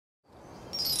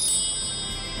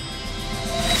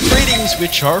things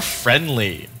which are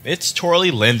friendly. It's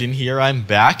Torley Linden here. I'm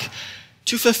back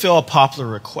to fulfill a popular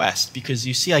request because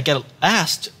you see I get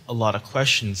asked a lot of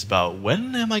questions about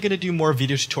when am I going to do more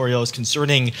video tutorials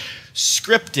concerning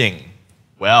scripting.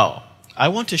 Well, I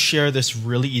want to share this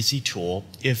really easy tool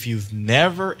if you've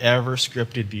never ever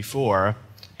scripted before,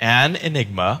 and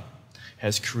Enigma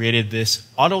has created this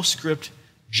Autoscript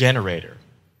generator.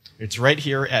 It's right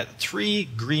here at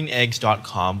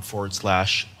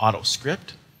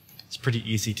 3greeneggs.com/autoscript. It's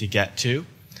pretty easy to get to,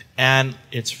 and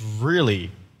it's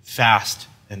really fast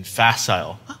and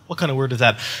facile. What kind of word is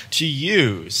that? To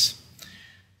use.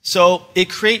 So it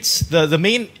creates the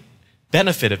main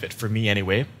benefit of it for me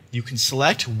anyway. You can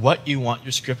select what you want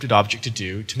your scripted object to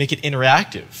do to make it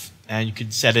interactive, and you can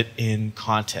set it in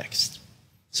context.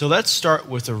 So let's start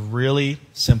with a really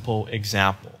simple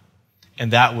example.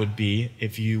 And that would be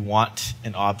if you want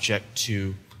an object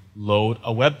to load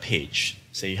a web page.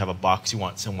 Say you have a box you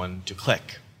want someone to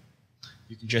click.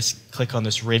 You can just click on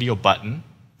this radio button,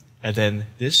 and then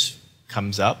this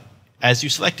comes up. As you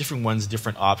select different ones,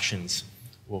 different options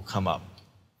will come up.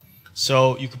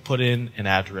 So you could put in an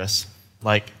address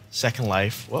like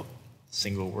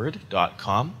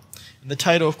secondlife.com. And the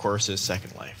title, of course, is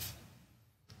Second Life.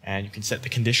 And you can set the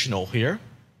conditional here.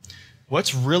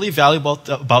 What's really valuable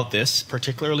about this,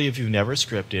 particularly if you've never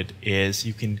scripted, is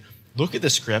you can look at the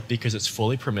script because it's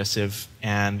fully permissive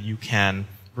and you can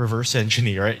reverse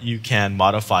engineer it, you can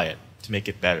modify it to make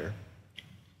it better.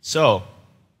 So,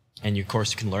 and of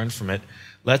course you can learn from it.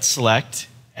 Let's select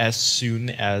as soon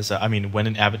as, when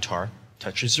an avatar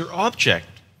touches your object.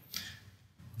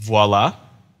 Voila,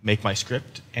 make my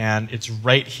script, and it's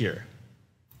right here.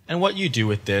 And what you do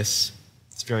with this,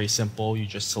 it's very simple. You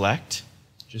just select.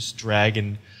 Just drag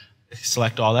and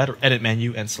select all that, or edit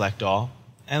menu and select all.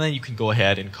 And then you can go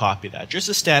ahead and copy that. Just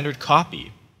a standard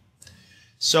copy.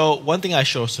 So one thing I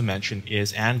should also mention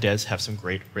is and does have some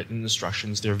great written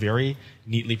instructions. They're very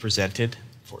neatly presented,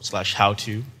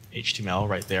 /how-to HTML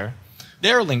right there.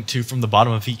 They're linked to from the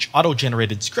bottom of each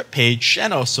auto-generated script page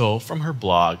and also from her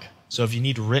blog. So if you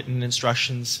need written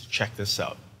instructions, check this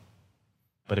out.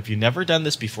 But if you've never done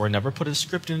this before, never put a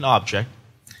script in an object,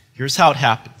 here's how it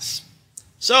happens.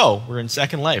 So, we're in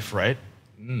Second Life, right?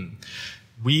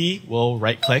 We will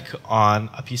right-click on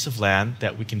a piece of land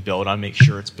that we can build on, make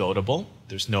sure it's buildable.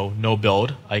 There's no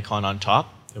build icon on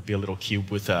top. There'll be a little cube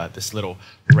with this little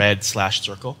red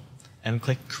 /circle. And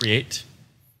click Create,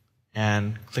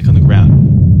 and click on the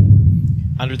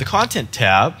ground. Under the Content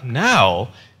tab, now,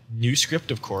 new script,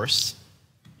 of course.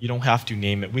 You don't have to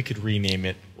name it. We could rename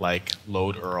it like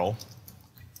Load URL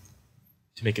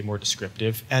to make it more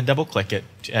descriptive, and double-click it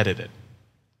to edit it.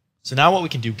 So now what we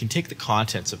can do, we can take the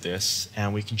contents of this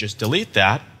and we can just delete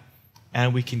that,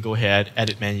 and we can go ahead,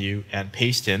 edit menu, and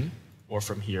paste in, or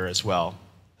from here as well.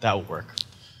 That will work.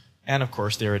 And of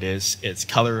course, there it is. It's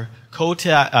color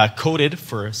coded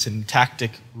for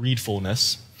syntactic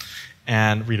readfulness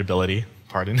and readability,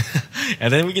 pardon.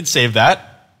 And then we can save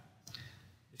that.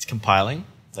 It's compiling.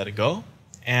 Let it go.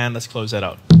 And let's close that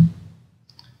out.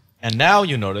 And now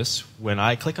you notice when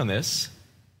I click on this,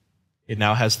 it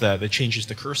now has the changes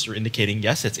the cursor indicating,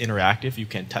 yes, it's interactive, you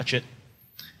can touch it.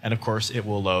 And of course, it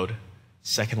will load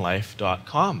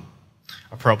secondlife.com.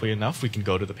 Appropriate enough, we can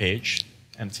go to the page,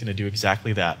 and it's going to do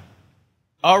exactly that.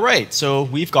 All right, so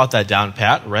we've got that down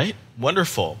pat, right?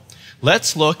 Wonderful.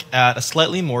 Let's look at a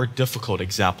slightly more difficult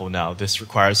example now. This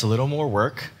requires a little more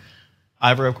work.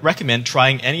 I recommend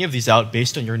trying any of these out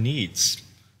based on your needs.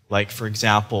 Like, for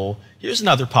example, here's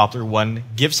another popular one.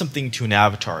 Give something to an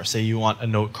avatar. Say you want a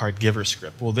notecard-giver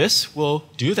script. Well, this will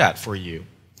do that for you.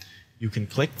 You can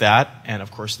click that, and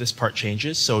of course, this part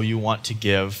changes. So you want to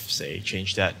give, say,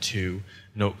 change that to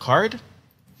notecard.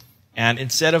 And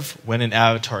instead of when an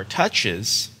avatar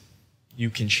touches, you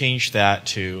can change that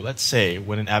to, let's say,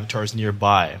 when an avatar is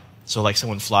nearby. So like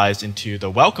someone flies into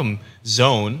the welcome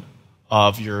zone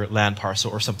of your land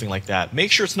parcel or something like that.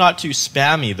 Make sure it's not too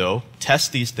spammy, though.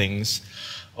 Test these things.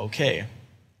 Okay.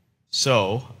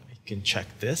 So you can check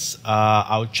this.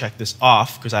 I'll check this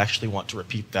off because I actually want to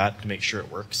repeat that to make sure it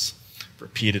works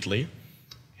repeatedly.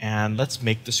 And let's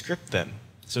make the script then.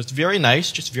 So it's very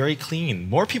nice, just very clean.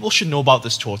 More people should know about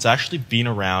this tool. It's actually been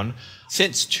around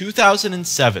since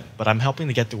 2007, but I'm helping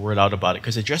to get the word out about it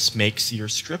because it just makes your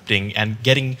scripting and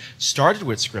getting started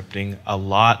with scripting a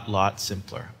lot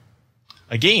simpler.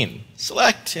 Again,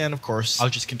 select, and of course, I'll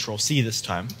just Control-C this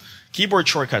time. Keyboard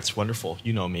shortcuts, wonderful.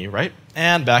 You know me, right?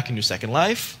 And back into Second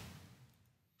Life.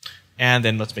 And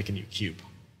then let's make a new cube.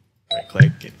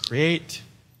 Right-click and create.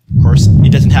 Of course,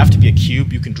 it doesn't have to be a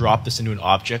cube. You can drop this into an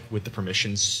object with the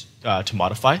permissions to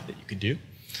modify that you can do.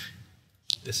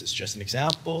 this is just an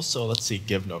example. So let's see,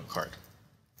 give note card.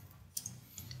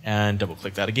 And double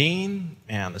click that again.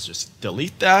 And let's just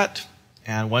delete that.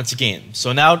 And once again,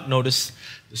 so now notice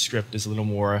the script is a little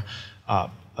more,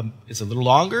 is a little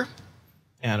longer.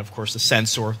 And of course, the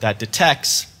sensor that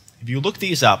detects. If you look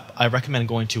these up, I recommend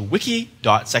going to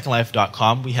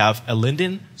wiki.secondlife.com. We have a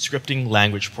Linden scripting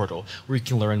language portal where you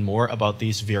can learn more about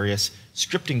these various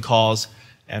scripting calls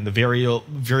and the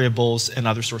variables and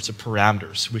other sorts of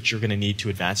parameters which you're going to need to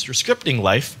advance your scripting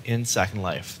life in Second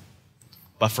Life.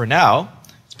 But for now,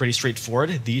 it's pretty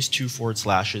straightforward. These 2 forward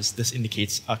slashes, this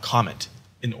indicates a comment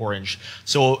in orange.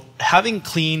 So having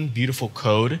clean, beautiful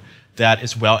code that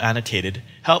is well annotated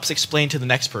helps explain to the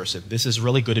next person. This is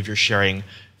really good if you're sharing,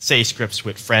 say, scripts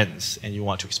with friends and you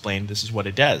want to explain this is what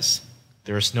it does.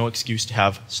 There is no excuse to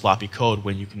have sloppy code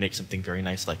when you can make something very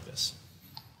nice like this.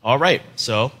 All right,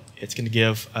 so it's going to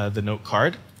give the note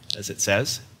card, as it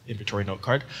says, inventory note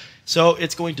card. So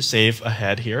it's going to save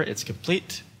ahead here. It's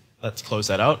complete. Let's close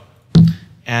that out.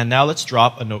 And now let's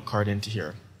drop a note card into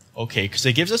here. Okay, because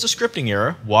it gives us a scripting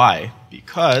error. Why?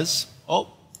 Because,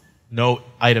 no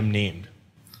item named.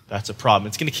 That's a problem.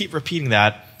 It's going to keep repeating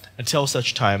that until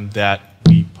such time that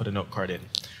we put a note card in.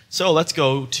 So let's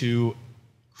go to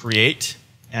create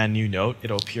and new note.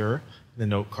 It'll appear in the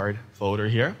note card folder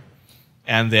here.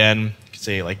 And then you can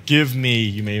say like, give me.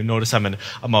 You may notice I'm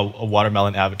a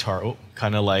watermelon avatar.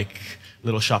 Kind of like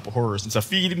Little Shop of Horrors. And so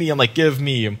feed me, I'm like, give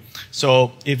me.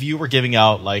 So if you were giving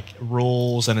out like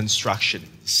rules and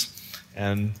instructions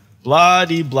and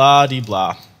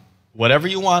blah-de-blah-de-blah, whatever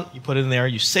you want, you put it in there,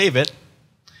 you save it.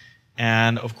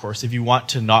 And of course, if you want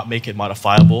to not make it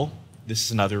modifiable, this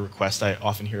is another request I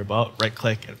often hear about.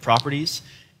 Right-click at Properties,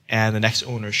 and the next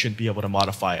owner should be able to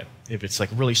modify it. If it's like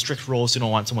really strict rules you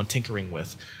don't want someone tinkering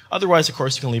with. Otherwise, of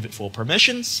course, you can leave it full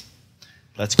permissions.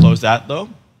 Let's close that though,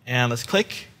 and let's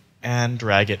click and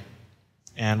drag it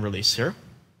and release here.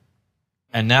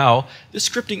 And now this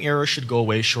scripting error should go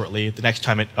away shortly. The next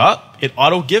time it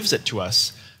auto gives it to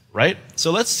us. Right?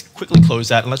 So let's quickly close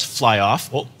that and let's fly off.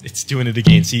 Oh, it's doing it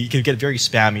again. See, you can get very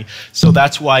spammy. So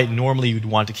that's why normally you'd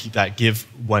want to keep that give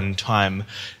one time.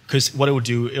 Because what it will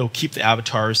do, it'll keep the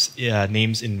avatar's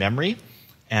names in memory,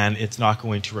 and it's not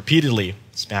going to repeatedly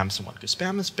spam someone. Because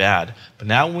spam is bad. But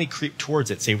now when we creep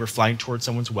towards it, say we're flying towards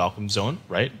someone's welcome zone,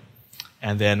 right?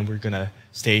 And then we're going to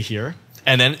stay here.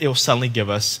 And then it will suddenly give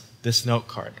us this note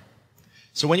card.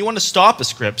 So when you want to stop a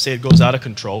script, say it goes out of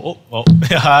control.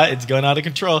 It's going out of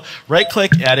control.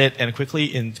 Right-click, edit, and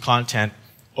quickly in content,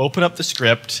 open up the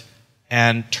script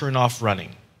and turn off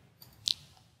running.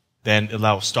 Then it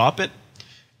will stop it,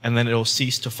 and then it will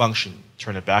cease to function.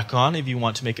 Turn it back on if you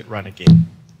want to make it run again.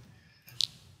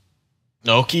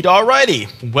 Okie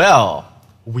alrighty. Well,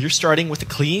 we're starting with a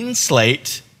clean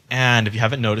slate, and if you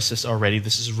haven't noticed this already,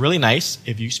 this is really nice.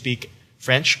 If you speak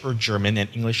French or German and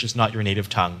English is not your native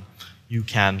tongue, you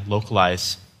can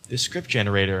localize this script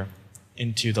generator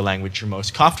into the language you're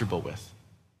most comfortable with.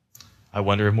 I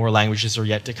wonder if more languages are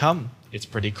yet to come. It's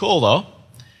pretty cool, though.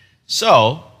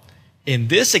 So, in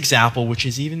this example, which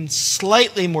is even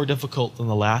slightly more difficult than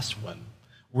the last one,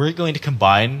 we're going to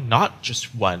combine not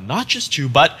just one, not just two,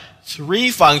 but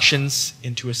 3 functions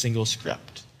into a single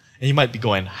script. And you might be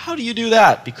going, how do you do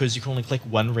that? Because you can only click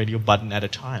one radio button at a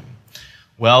time.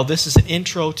 Well, this is an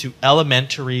intro to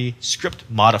elementary script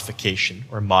modification,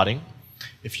 or modding,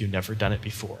 if you've never done it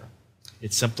before.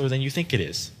 It's simpler than you think it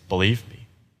is, believe me.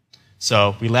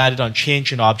 So we landed on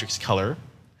change an object's color,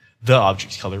 the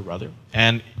object's color rather,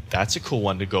 and that's a cool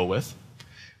one to go with.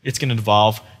 It's going to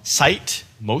involve sight,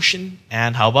 motion,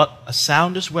 and how about a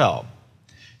sound as well.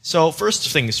 So first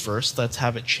things first, let's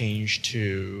have it change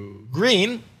to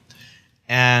green.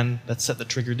 And let's set the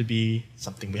trigger to be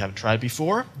something we haven't tried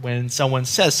before, when someone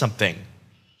says something.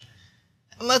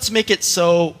 And let's make it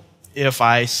so if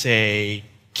I say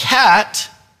cat,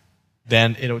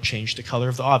 then it'll change the color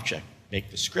of the object. Make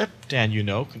the script, and you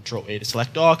know, Control-A to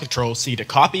select all, Control-C to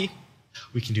copy.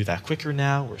 We can do that quicker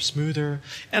now, or smoother.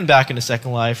 And back into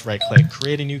Second Life, right-click,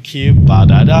 create a new cube,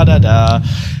 ba-da-da-da-da.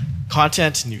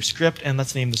 Content, new script, and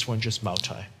let's name this one just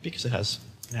Mautai, because it has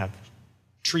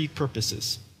tree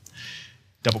purposes.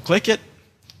 Double-click it,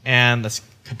 and let's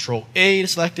Control-A to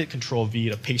select it,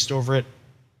 Control-V to paste over it,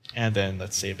 and then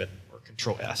let's save it, or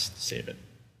Control-S to save it.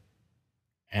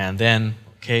 And then,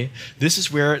 okay, this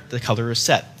is where the color is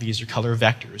set. These are color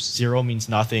vectors. 0 means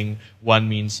nothing, 1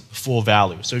 means full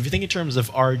value. So if you think in terms of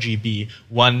RGB,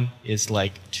 1 is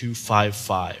like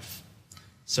 255.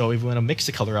 So if we want to mix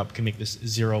the color up, we can make this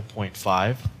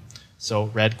 0.5. So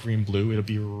red, green, blue, it'll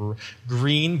be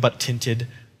green but tinted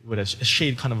with a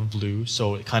shade kind of blue,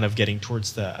 so kind of getting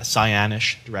towards the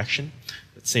cyanish direction.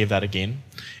 Let's save that again.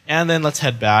 And then let's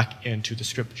head back into the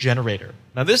script generator.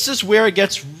 Now this is where it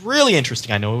gets really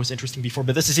interesting. I know it was interesting before,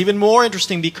 but this is even more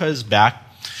interesting because back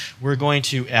we're going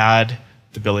to add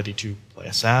the ability to play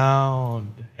a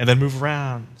sound and then move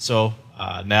around. So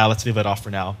now let's leave that off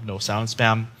for now. No sound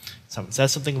spam. Someone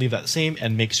says something, leave that the same,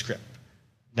 and make script.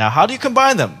 Now how do you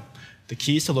combine them? The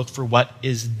key is to look for what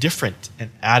is different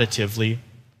and additively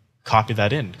copy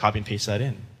that in, copy and paste that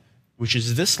in, which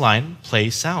is this line, play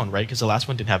sound, right? Because the last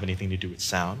one didn't have anything to do with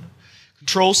sound.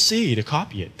 Control C to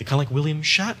copy it. They're kind of like William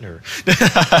Shatner.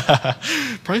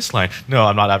 Priceline. No,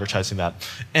 I'm not advertising that.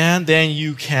 And then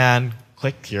you can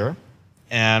click here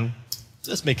and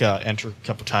just make a enter a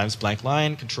couple times, blank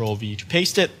line, Control V to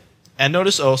paste it. And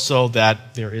notice also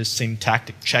that there is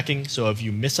syntactic checking. So if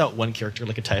you miss out one character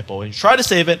like a typo and you try to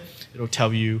save it, it'll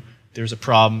tell you there's a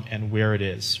problem and where it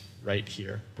is, right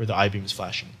here, where the I-beam is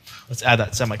flashing. Let's add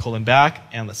that semicolon back,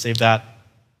 and let's save that.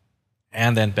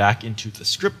 And then back into the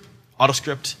script,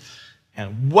 Autoscript.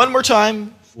 And one more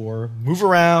time for move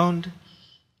around.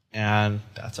 And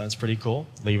that sounds pretty cool.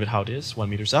 Leave it how it is, 1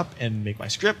 meters up, and make my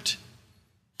script.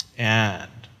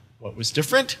 And what was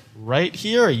different? Right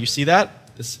here, you see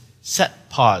that? This set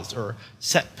pause, or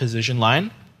set position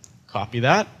line. Copy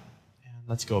that. And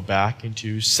let's go back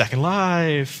into Second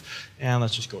Life. And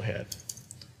let's just go ahead.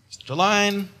 Start a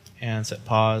line, and set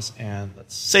pause, and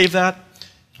let's save that.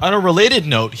 On a related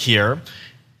note here,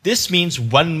 this means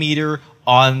 1 meter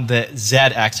on the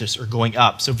z-axis or going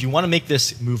up. So if you want to make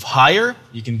this move higher,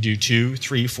 you can do 2,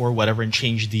 3, 4, whatever, and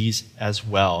change these as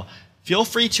well. Feel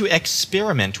free to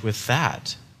experiment with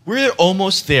that. We're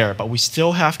almost there, but we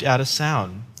still have to add a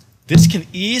sound. This can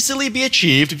easily be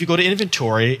achieved if you go to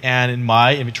inventory, and in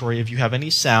my inventory, if you have any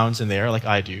sounds in there, like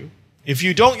I do. If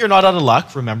you don't, you're not out of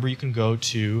luck. Remember, you can go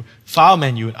to File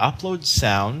menu and upload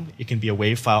sound. It can be a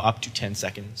WAV file up to 10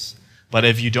 seconds. But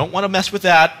if you don't want to mess with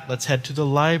that, let's head to the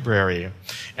library.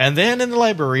 And then in the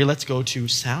library, let's go to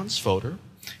Sounds folder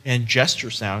and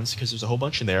Gesture Sounds, because there's a whole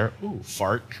bunch in there. Ooh,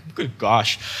 fart. Good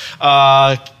gosh.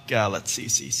 Let's see.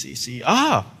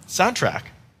 Soundtrack.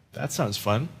 That sounds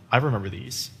fun. I remember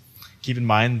these. Keep in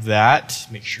mind that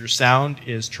make sure sound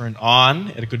is turned on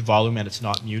at a good volume and it's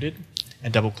not muted.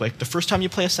 And double click. The first time you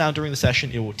play a sound during the session,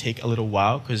 it will take a little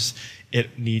while because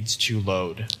it needs to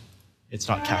load. It's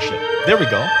not cached yet. There we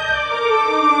go.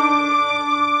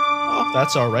 Oh,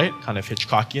 that's all right. Kind of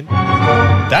Hitchcockian.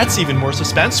 That's even more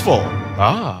suspenseful.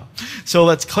 So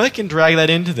let's click and drag that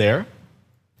into there.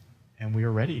 And we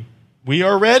are ready. We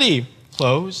are ready.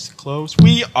 Close, close.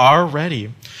 We are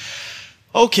ready.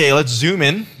 Okay, let's zoom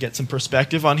in, get some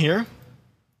perspective on here.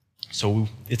 So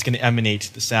it's going to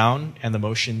emanate the sound and the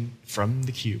motion from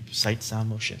the cube. Sight, sound,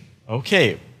 motion.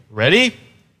 Okay, ready?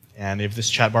 And if this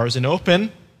chat bar isn't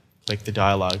open, click the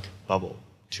dialog bubble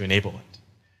to enable it.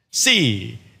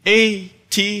 C, A,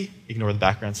 T, ignore the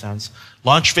background sounds.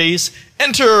 Launch phase,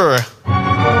 enter!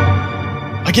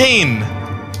 Again!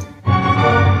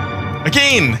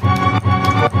 Again!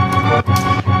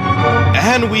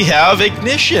 And we have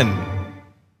ignition.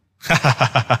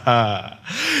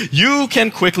 You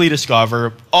can quickly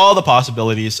discover all the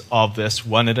possibilities of this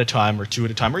one at a time, or two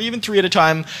at a time, or even three at a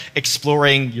time,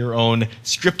 exploring your own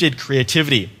scripted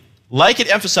creativity. Like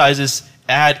it emphasizes,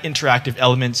 add interactive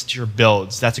elements to your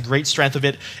builds. That's a great strength of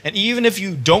it. And even if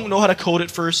you don't know how to code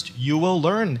at first, you will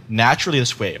learn naturally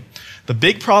this way. The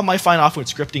big problem I find often with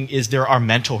scripting is there are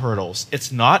mental hurdles.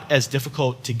 It's not as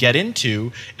difficult to get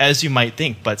into as you might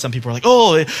think. But some people are like,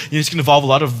 oh, it's going to involve a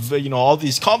lot of, all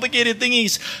these complicated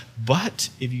thingies. But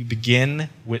if you begin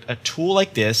with a tool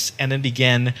like this and then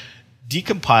begin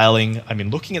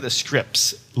decompiling, looking at the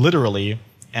scripts literally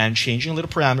and changing little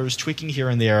parameters, tweaking here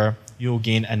and there, you'll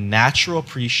gain a natural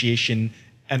appreciation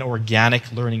and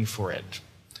organic learning for it.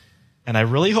 And I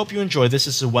really hope you enjoy this.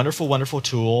 This is a wonderful, wonderful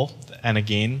tool. And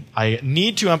again, I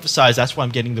need to emphasize that's why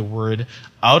I'm getting the word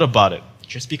out about it.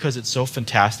 Just because it's so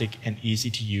fantastic and easy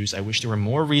to use. I wish there were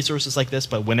more resources like this,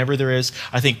 but whenever there is,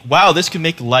 I think, wow, this could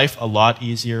make life a lot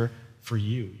easier for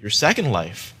you. Your second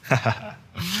life.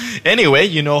 Anyway,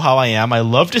 you know how I am. I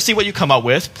love to see what you come up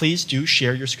with. Please do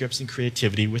share your scripts and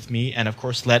creativity with me. And of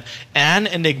course, let Anne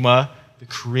Enigma, the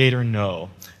creator, know.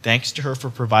 Thanks to her for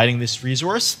providing this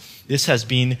resource. This has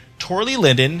been Torley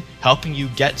Linden helping you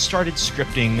get started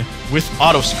scripting with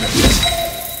Autoscript.